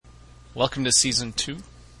Welcome to Season 2.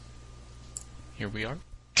 Here we are.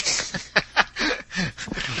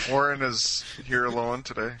 Warren is here alone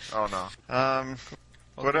today. Oh, no.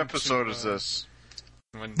 What episode is this?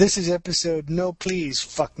 This is episode No Please,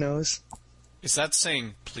 Fucknose. Is that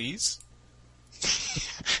saying please?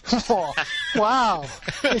 Oh, wow.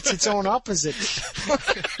 It's its own opposite.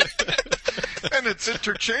 And it's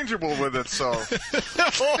interchangeable with itself.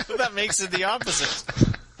 Oh, that makes it the opposite.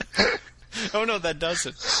 Oh, no, that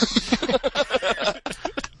doesn't.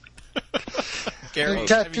 Gary,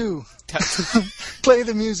 Tattoo. Play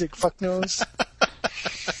the music, fucknose.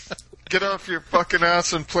 Get off your fucking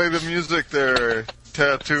ass and play the music there,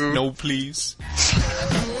 Tattoo. No, please.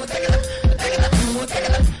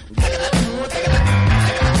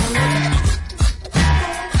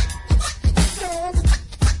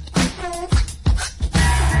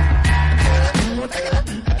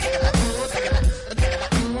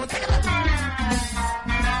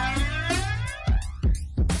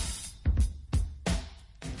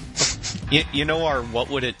 You know our What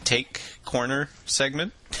Would It Take corner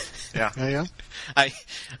segment? Yeah. Oh, yeah? I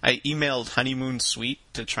emailed Honeymoon Suite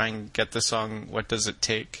to try and get the song What Does It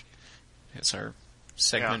Take as our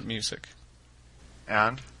segment music.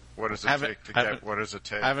 And? What does it take to get What Does It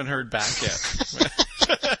Take? I haven't heard back yet.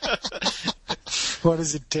 What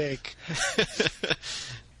does it take?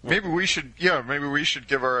 Maybe we should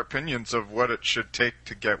give our opinions of what it should take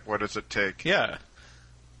to get What Does It Take. Yeah.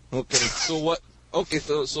 Okay, so what... Okay,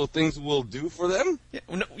 so things will do for them?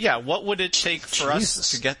 Yeah, what would it take for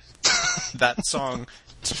us to get that song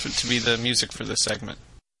to be the music for this segment?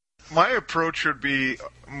 My approach would be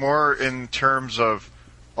more in terms of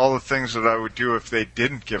all the things that I would do if they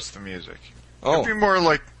didn't give us the music. Oh. It'd be more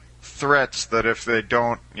like threats that if they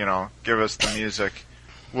don't, give us the music,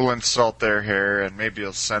 we'll insult their hair and maybe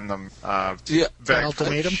you'll send them bag full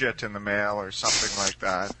of shit in the mail or something like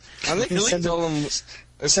that. I think really tell them...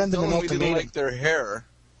 Send them an we ultimatum. didn't like their hair,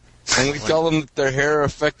 and we tell them that their hair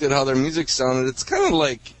affected how their music sounded. It's kind of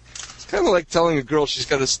like telling a girl she's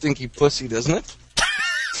got a stinky pussy, doesn't it?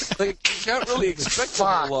 Like you can't really expect a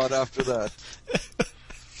whole lot after that.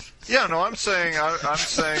 Yeah, no, I'm saying that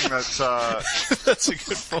That's a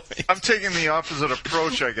good point. I'm taking the opposite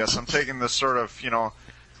approach, I guess. I'm taking this sort of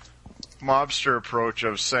mobster approach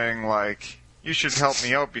of saying like, you should help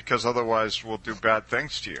me out because otherwise we'll do bad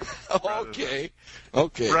things to you.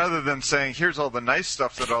 Okay. Rather than saying, here's all the nice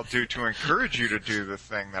stuff that I'll do to encourage you to do the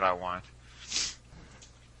thing that I want.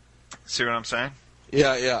 See what I'm saying?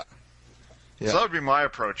 Yeah. So that would be my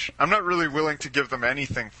approach. I'm not really willing to give them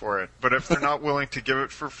anything for it, but if they're not willing to give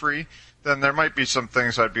it for free, then there might be some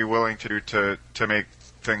things I'd be willing to do to make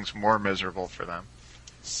things more miserable for them.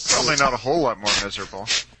 Probably not a whole lot more miserable.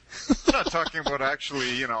 I'm not talking about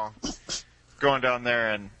actually, going down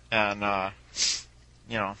there and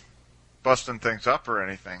busting things up or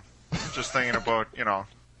anything. Just thinking about,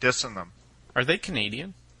 dissing them. Are they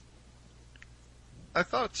Canadian? I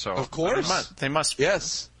thought so. Of course. They must be.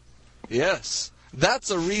 Yes.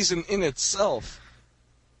 That's a reason in itself.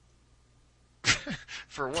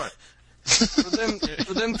 For what? For them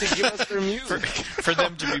to give us their music. For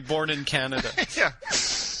them to be born in Canada. Yeah.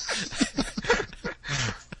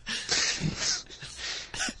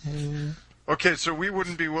 Okay, so we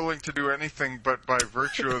wouldn't be willing to do anything, but by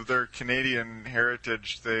virtue of their Canadian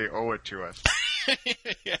heritage, they owe it to us.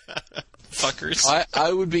 Yeah. Fuckers.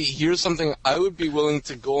 I would be, here's something, I would be willing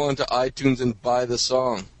to go onto iTunes and buy the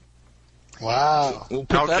song. Wow. We'll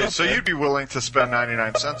put that Okay, up so there. you'd be willing to spend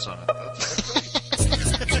 99 cents on it. That's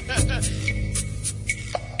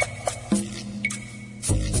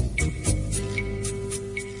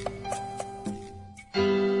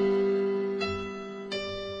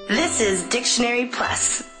This is Dictionary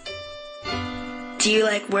Plus. Do you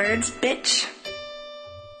like words, bitch?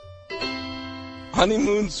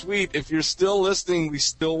 Honeymoon Suite, if you're still listening, we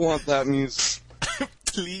still want that music.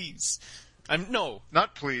 Please.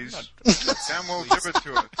 Not please. Sam will give it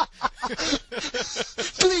to it.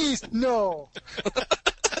 Please, no.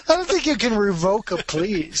 I don't think you can revoke a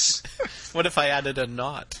please. What if I added a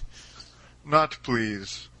not? Not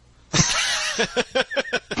please.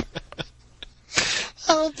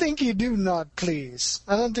 I don't think you do not please.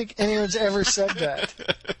 I don't think anyone's ever said that.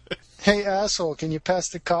 Hey, asshole, can you pass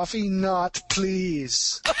the coffee? Not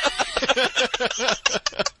please.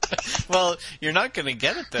 Well, you're not going to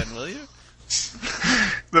get it then, will you?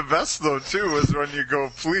 The best, though, too, is when you go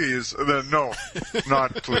please, and then no,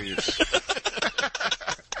 not please.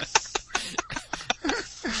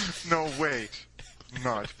 No, wait,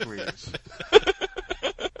 not please.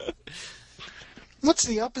 What's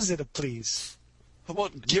the opposite of please? How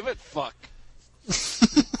about give it fuck?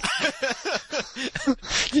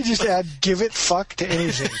 You just add give it fuck to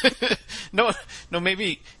anything. No,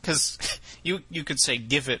 maybe, because you could say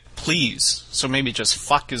give it please, so maybe just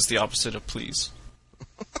fuck is the opposite of please.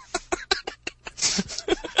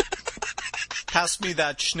 Pass me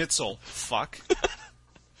that schnitzel, fuck.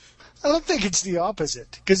 I don't think it's the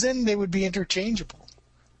opposite, because then they would be interchangeable.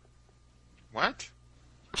 What?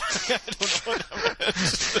 I don't know what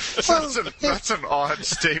that meant. That's an odd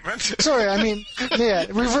statement. Sorry, I mean, yeah,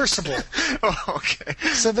 reversible. Oh, okay.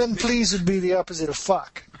 So then please would be the opposite of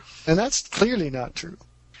fuck. And that's clearly not true.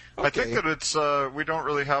 I think that it's, we don't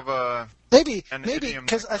really have Maybe, an because idiom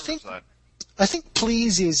that I covers that. think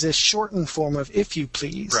please is a shortened form of if you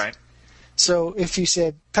please. Right. So if you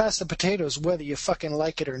said, pass the potatoes whether you fucking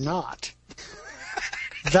like it or not,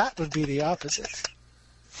 that would be the opposite.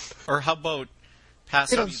 Or how about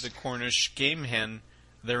pass It'll- me the Cornish game hen,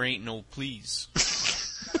 there ain't no please.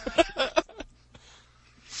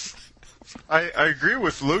 I agree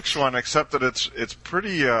with Luke's one, except that it's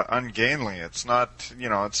pretty ungainly. It's not,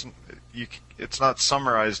 it's not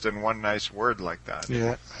summarized in one nice word like that.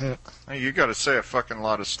 Yeah. You got to say a fucking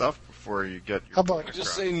lot of stuff before you get your How about- point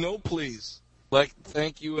Just across. say no, please. Like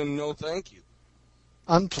thank you and no thank you.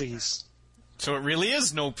 Unplease. So it really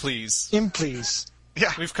is no please. Implease.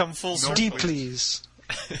 Yeah. We've come full circle. Deplease.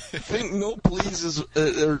 I think no, please is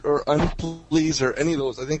or unplease or any of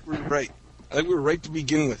those. I think we're right. I think we're right to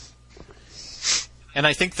begin with. And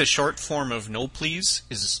I think the short form of no please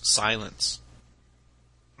is silence.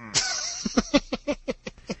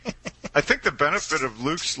 I think the benefit of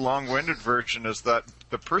Luke's long-winded version is that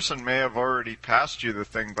the person may have already passed you the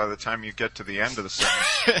thing by the time you get to the end of the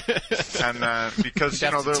sentence, and because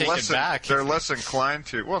You'd have to take it back. they're less inclined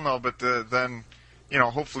to. Well, no, but then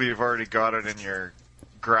hopefully you've already got it in your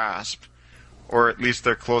grasp, or at least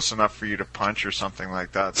they're close enough for you to punch or something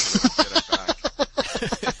like that, so they can get it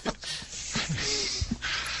back.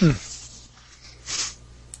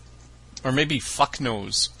 Or maybe fuck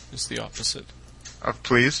knows is the opposite.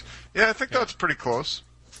 Please, yeah, I think that's pretty close.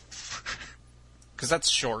 Because that's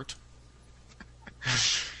short.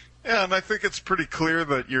 Yeah, and I think it's pretty clear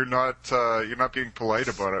that you're not being polite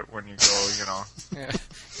about it when you go, Yeah.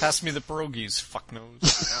 Pass me the pierogies, fuck knows.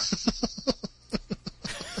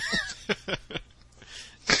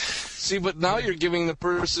 See, but now you're giving the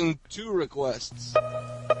person two requests.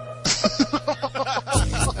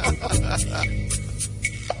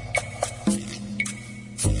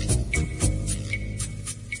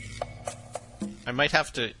 I might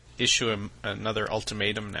have to issue him another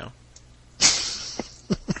ultimatum now.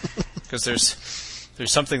 Because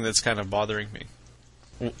there's something that's kind of bothering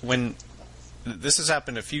me. When this has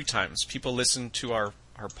happened a few times, people listen to our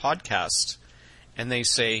podcast and they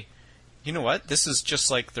say, you know what, this is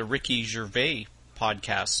just like the Ricky Gervais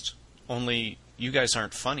podcast, only you guys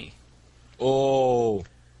aren't funny. Oh.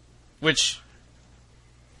 Which,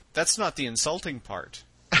 that's not the insulting part.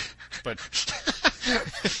 But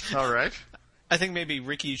all right. I think maybe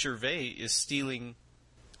Ricky Gervais is stealing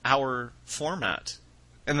our format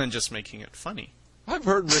and then just making it funny. I've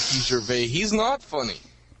heard Ricky Gervais. He's not funny.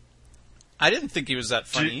 I didn't think he was that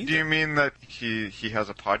funny Do you mean that he has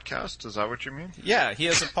a podcast? Is that what you mean? Yeah, he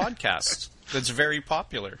has a podcast that's very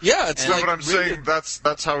popular. Yeah, it's No, like but I'm really- saying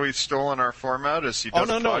that's how he's stolen our format. Is he does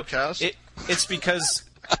Oh, no, a podcast? no. It's because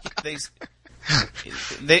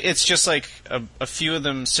it's just like a few of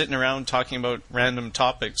them sitting around talking about random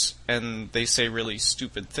topics, and they say really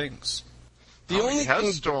stupid things. The he only has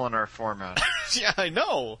thing, stolen our format. Yeah, I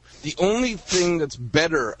know. the only thing that's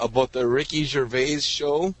better about the Ricky Gervais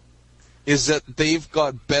show is that they've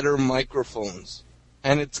got better microphones,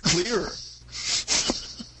 and it's clearer.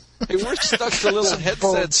 Hey, we're stuck to little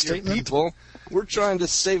headsets here, statement. people. We're trying to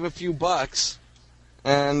save a few bucks,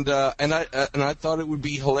 and I thought it would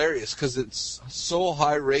be hilarious because it's so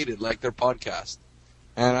high rated, like their podcast,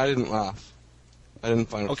 and I didn't laugh. I didn't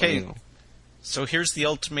find it Okay. funny. So here's the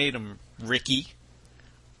ultimatum, Ricky.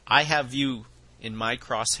 I have you in my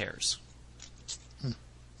crosshairs.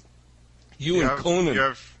 You and Conan. You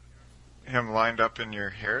have him lined up in your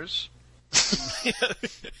hairs.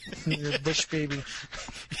 Your bush baby.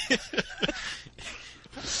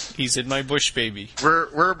 He's in my bush, baby.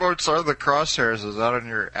 Whereabouts are the crosshairs? Is that on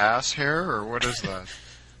your ass hair, or what is that?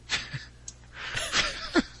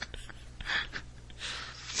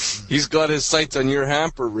 He's got his sights on your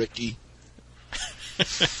hamper, Ricky.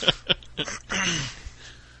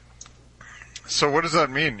 So what does that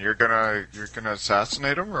mean? You're gonna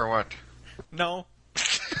assassinate him, or what? No,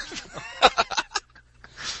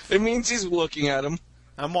 It means he's looking at him,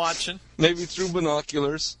 I'm watching. maybe through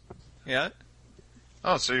binoculars. Yeah.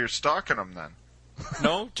 Oh, so you're stalking him then?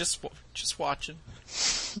 No, just watching.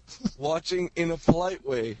 Watching in a polite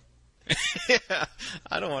way. Yeah,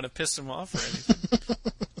 I don't want to piss him off or anything.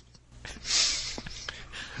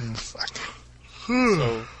 Fuck.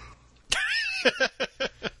 So,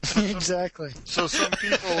 Exactly. So some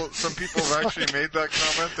people have actually made that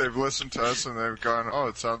comment. They've listened to us and they've gone, "Oh,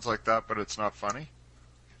 it sounds like that, but it's not funny."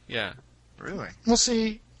 yeah. Really? Well,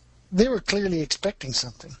 see, they were clearly expecting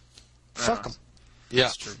something. Fuck them. Yeah.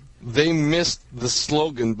 That's true. They missed the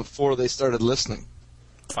slogan before they started listening.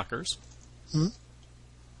 Fuckers. Hmm?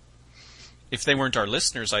 If they weren't our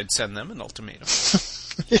listeners, I'd send them an ultimatum.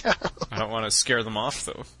 Yeah. I don't want to scare them off,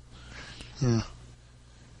 though. Yeah.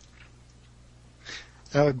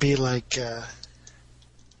 That would be like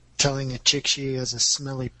telling a chick she has a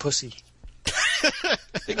smelly pussy.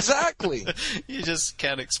 Exactly. You just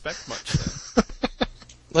can't expect much then.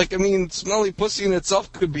 Like, I mean, smelly pussy in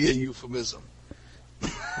itself could be a euphemism.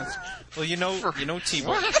 Well, you know,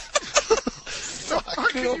 T-Bone.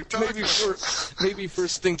 You know, maybe for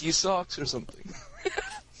stinky socks or something.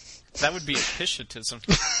 That would be a pishatism.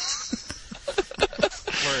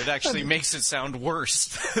 Where it actually makes it sound worse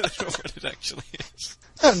than what it actually is.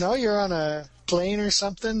 I don't know, you're on a plane or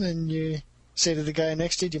something and you say to the guy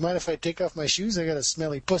next to you, "Do you mind if I take off my shoes? I got a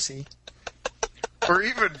smelly pussy." Or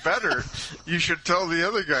even better, you should tell the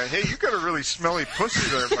other guy, "Hey, you got a really smelly pussy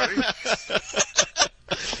there, buddy."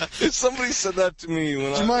 If somebody said that to me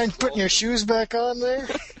when Do you mind putting your shoes back on there?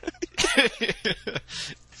 You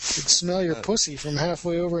could smell your pussy from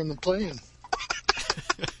halfway over in the plane.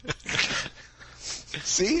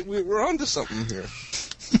 See, we're onto something here.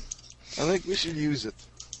 I think we should use it.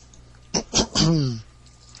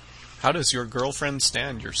 How does your girlfriend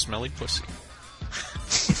stand your smelly pussy?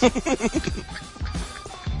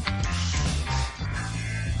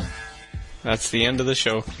 That's the end of the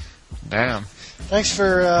show. Damn. Thanks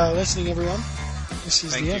for listening, everyone. This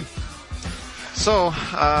is Thank the you. end. So,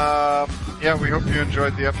 yeah, we hope you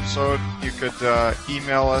enjoyed the episode. You could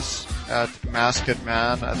email us at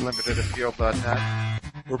maskedman@limitedappeal.net.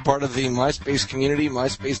 We're part of the MySpace community,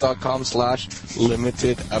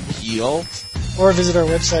 myspace.com/limitedappeal. Or visit our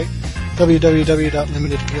website,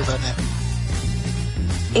 www.limitedappeal.net.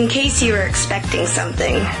 In case you were expecting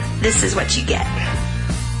something, this is what you get.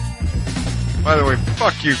 By the way,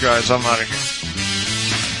 fuck you guys. I'm out of here.